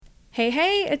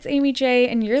Hey, it's Amy J,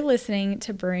 and you're listening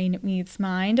to Brain Meets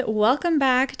Mind. Welcome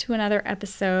back to another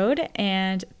episode,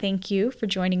 and thank you for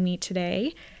joining me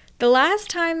today. The last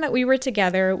time that we were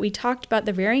together, we talked about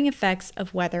the varying effects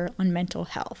of weather on mental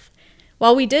health.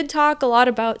 While we did talk a lot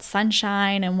about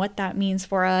sunshine and what that means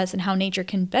for us and how nature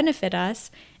can benefit us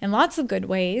in lots of good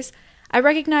ways, I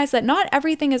recognize that not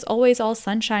everything is always all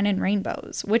sunshine and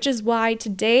rainbows, which is why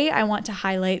today I want to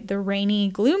highlight the rainy,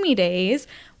 gloomy days,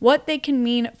 what they can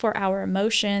mean for our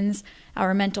emotions,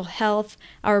 our mental health,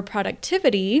 our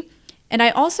productivity. And I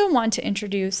also want to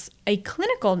introduce a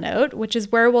clinical note, which is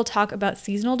where we'll talk about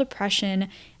seasonal depression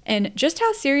and just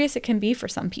how serious it can be for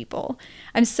some people.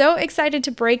 I'm so excited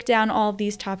to break down all of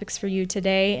these topics for you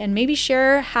today and maybe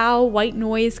share how white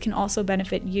noise can also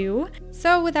benefit you.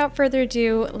 So without further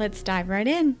ado, let's dive right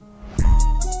in.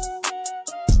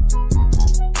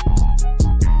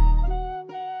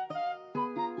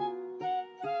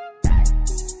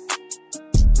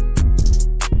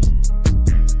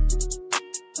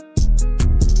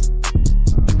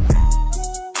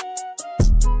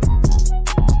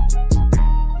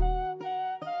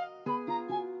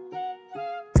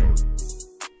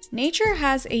 Nature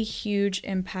has a huge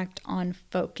impact on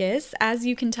focus, as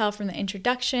you can tell from the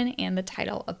introduction and the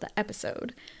title of the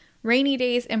episode. Rainy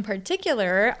days in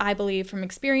particular, I believe from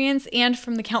experience and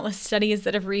from the countless studies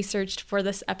that I've researched for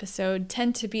this episode,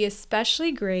 tend to be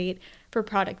especially great for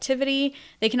productivity.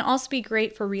 They can also be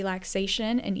great for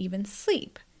relaxation and even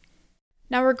sleep.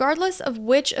 Now, regardless of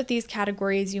which of these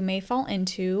categories you may fall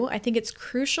into, I think it's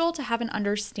crucial to have an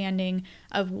understanding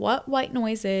of what white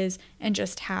noise is and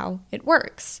just how it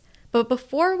works. But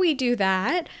before we do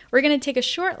that, we're going to take a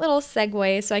short little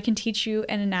segue so I can teach you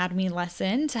an anatomy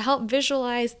lesson to help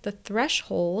visualize the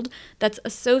threshold that's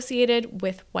associated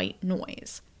with white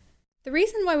noise. The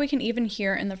reason why we can even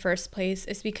hear in the first place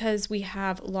is because we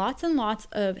have lots and lots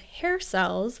of hair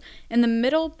cells in the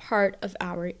middle part of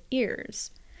our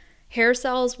ears. Hair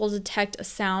cells will detect a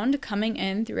sound coming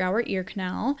in through our ear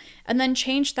canal and then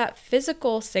change that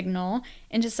physical signal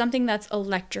into something that's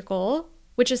electrical,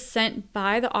 which is sent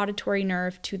by the auditory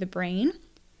nerve to the brain.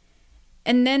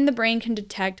 And then the brain can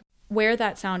detect where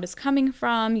that sound is coming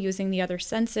from using the other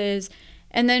senses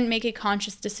and then make a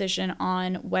conscious decision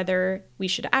on whether we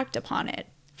should act upon it.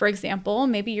 For example,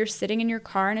 maybe you're sitting in your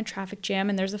car in a traffic jam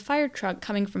and there's a fire truck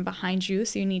coming from behind you,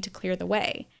 so you need to clear the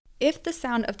way. If the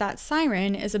sound of that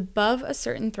siren is above a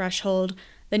certain threshold,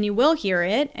 then you will hear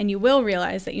it and you will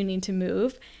realize that you need to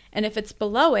move. And if it's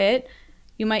below it,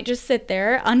 you might just sit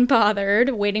there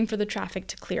unbothered, waiting for the traffic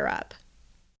to clear up.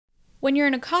 When you're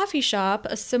in a coffee shop,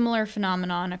 a similar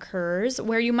phenomenon occurs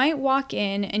where you might walk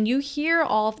in and you hear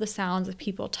all of the sounds of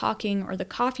people talking or the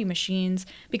coffee machines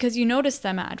because you notice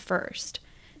them at first.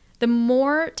 The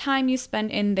more time you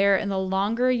spend in there and the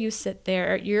longer you sit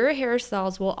there, your hair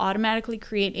cells will automatically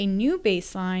create a new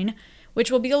baseline,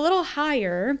 which will be a little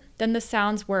higher than the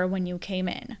sounds were when you came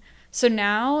in. So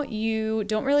now you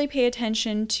don't really pay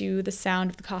attention to the sound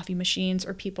of the coffee machines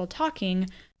or people talking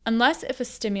unless if a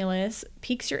stimulus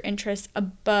piques your interest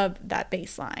above that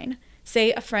baseline.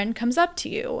 Say a friend comes up to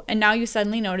you and now you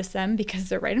suddenly notice them because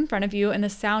they're right in front of you and the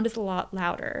sound is a lot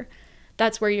louder.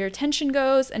 That's where your attention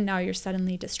goes, and now you're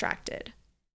suddenly distracted.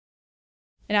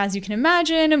 And as you can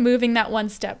imagine, moving that one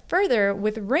step further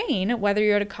with rain, whether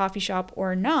you're at a coffee shop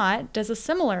or not, does a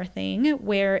similar thing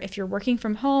where if you're working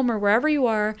from home or wherever you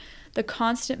are, the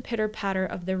constant pitter-patter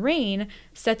of the rain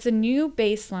sets a new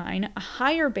baseline, a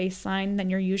higher baseline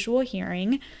than your usual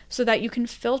hearing, so that you can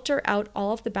filter out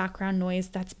all of the background noise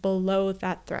that's below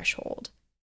that threshold.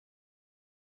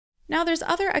 Now, there's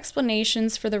other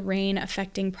explanations for the rain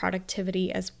affecting productivity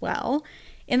as well.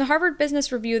 In the Harvard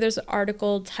Business Review, there's an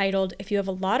article titled, "If you have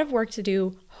a lot of work to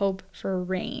do, hope for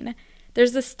rain."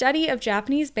 There's a study of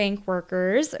Japanese bank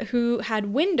workers who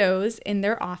had windows in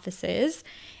their offices,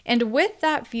 and with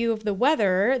that view of the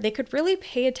weather, they could really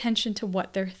pay attention to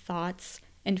what their thoughts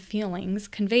and feelings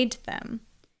conveyed to them.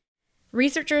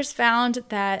 Researchers found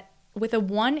that with a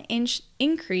 1-inch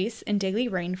increase in daily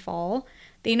rainfall,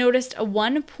 they noticed a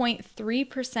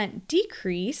 1.3%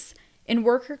 decrease in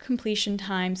worker completion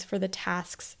times for the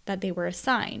tasks that they were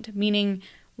assigned, meaning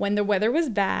when the weather was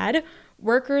bad,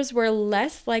 workers were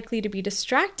less likely to be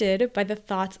distracted by the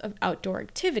thoughts of outdoor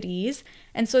activities,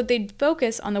 and so they'd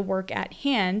focus on the work at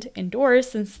hand indoors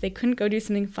since they couldn't go do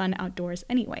something fun outdoors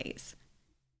anyways.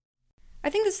 I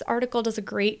think this article does a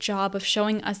great job of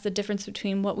showing us the difference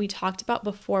between what we talked about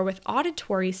before with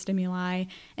auditory stimuli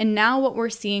and now what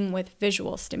we're seeing with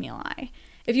visual stimuli.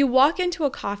 If you walk into a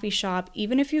coffee shop,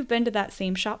 even if you've been to that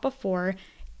same shop before,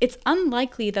 it's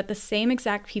unlikely that the same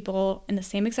exact people and the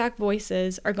same exact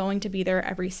voices are going to be there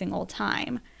every single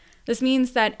time. This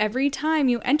means that every time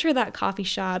you enter that coffee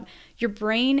shop, your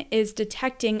brain is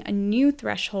detecting a new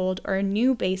threshold or a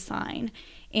new baseline.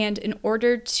 And in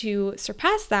order to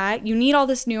surpass that, you need all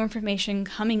this new information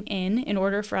coming in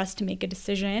order for us to make a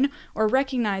decision or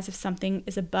recognize if something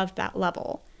is above that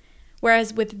level.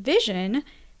 Whereas with vision,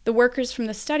 the workers from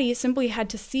the study simply had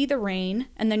to see the rain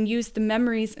and then use the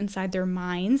memories inside their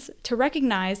minds to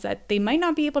recognize that they might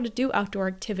not be able to do outdoor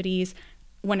activities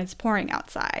when it's pouring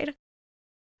outside.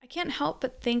 I can't help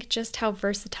but think just how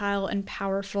versatile and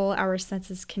powerful our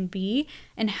senses can be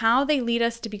and how they lead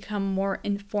us to become more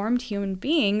informed human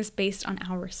beings based on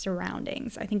our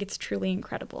surroundings. I think it's truly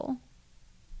incredible.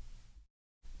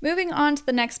 Moving on to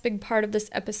the next big part of this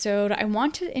episode, I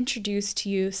want to introduce to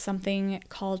you something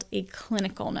called a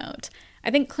clinical note.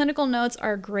 I think clinical notes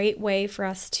are a great way for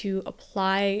us to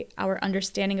apply our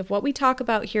understanding of what we talk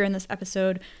about here in this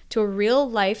episode to a real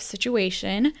life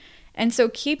situation. And so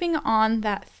keeping on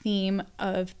that theme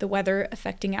of the weather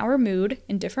affecting our mood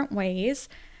in different ways,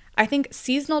 I think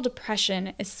seasonal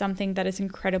depression is something that is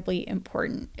incredibly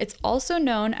important. It's also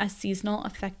known as seasonal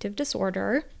affective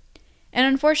disorder. And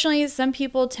unfortunately, some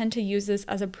people tend to use this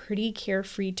as a pretty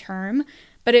carefree term,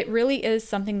 but it really is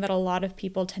something that a lot of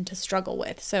people tend to struggle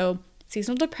with. So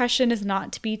seasonal depression is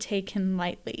not to be taken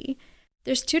lightly.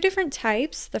 There's two different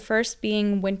types, the first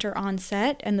being winter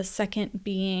onset and the second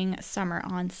being summer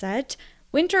onset.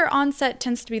 Winter onset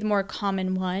tends to be the more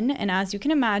common one, and as you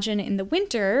can imagine, in the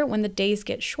winter, when the days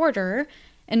get shorter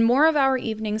and more of our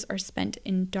evenings are spent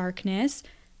in darkness,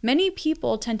 many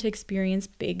people tend to experience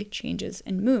big changes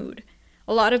in mood.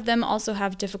 A lot of them also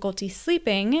have difficulty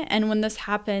sleeping, and when this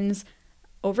happens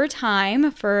over time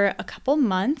for a couple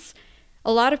months,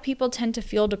 a lot of people tend to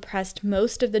feel depressed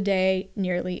most of the day,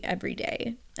 nearly every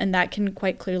day, and that can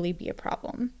quite clearly be a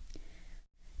problem.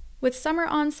 With summer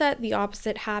onset, the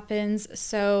opposite happens,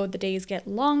 so the days get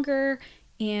longer,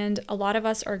 and a lot of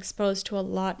us are exposed to a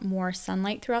lot more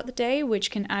sunlight throughout the day,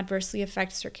 which can adversely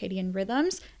affect circadian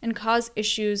rhythms and cause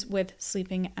issues with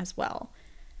sleeping as well.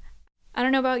 I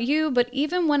don't know about you, but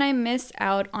even when I miss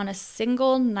out on a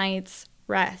single night's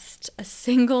rest, a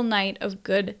single night of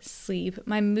good sleep,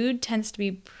 my mood tends to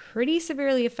be pretty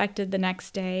severely affected the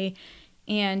next day,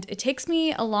 and it takes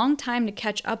me a long time to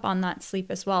catch up on that sleep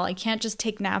as well. I can't just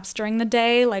take naps during the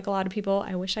day like a lot of people.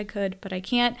 I wish I could, but I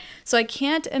can't. So I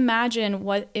can't imagine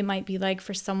what it might be like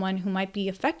for someone who might be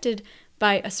affected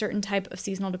by a certain type of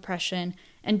seasonal depression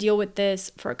and deal with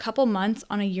this for a couple months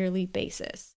on a yearly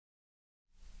basis.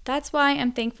 That's why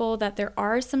I'm thankful that there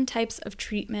are some types of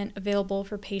treatment available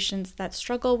for patients that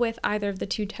struggle with either of the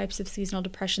two types of seasonal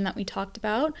depression that we talked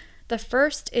about. The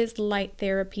first is light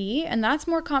therapy, and that's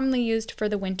more commonly used for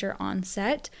the winter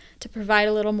onset to provide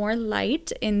a little more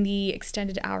light in the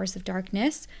extended hours of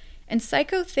darkness. And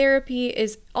psychotherapy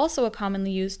is also a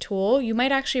commonly used tool. You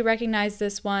might actually recognize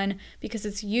this one because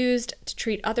it's used to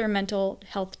treat other mental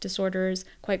health disorders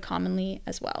quite commonly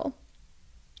as well.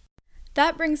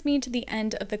 That brings me to the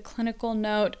end of the clinical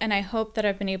note, and I hope that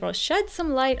I've been able to shed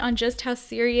some light on just how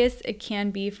serious it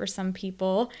can be for some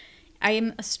people. I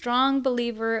am a strong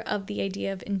believer of the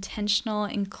idea of intentional,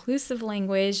 inclusive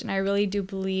language, and I really do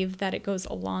believe that it goes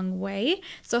a long way.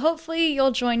 So hopefully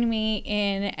you'll join me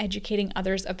in educating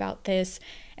others about this,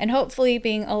 and hopefully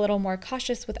being a little more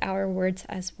cautious with our words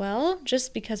as well,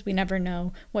 just because we never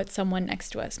know what someone next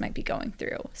to us might be going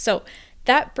through. So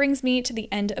that brings me to the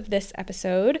end of this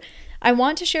episode. I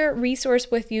want to share a resource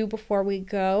with you before we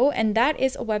go, and that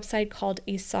is a website called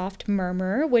A Soft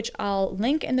Murmur, which I'll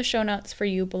link in the show notes for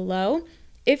you below.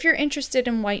 If you're interested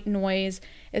in white noise,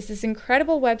 it's this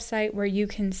incredible website where you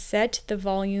can set the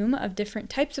volume of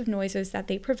different types of noises that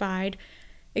they provide.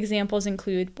 Examples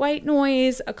include white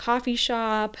noise, a coffee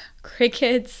shop,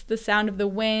 crickets, the sound of the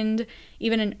wind,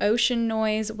 even an ocean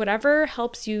noise, whatever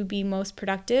helps you be most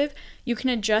productive. You can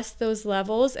adjust those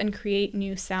levels and create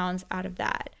new sounds out of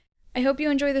that. I hope you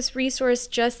enjoy this resource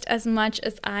just as much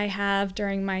as I have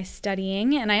during my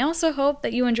studying, and I also hope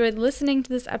that you enjoyed listening to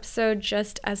this episode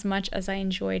just as much as I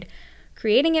enjoyed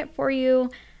creating it for you.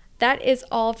 That is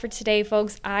all for today,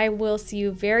 folks. I will see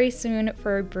you very soon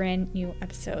for a brand new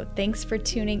episode. Thanks for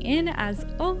tuning in as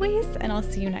always, and I'll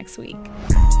see you next week.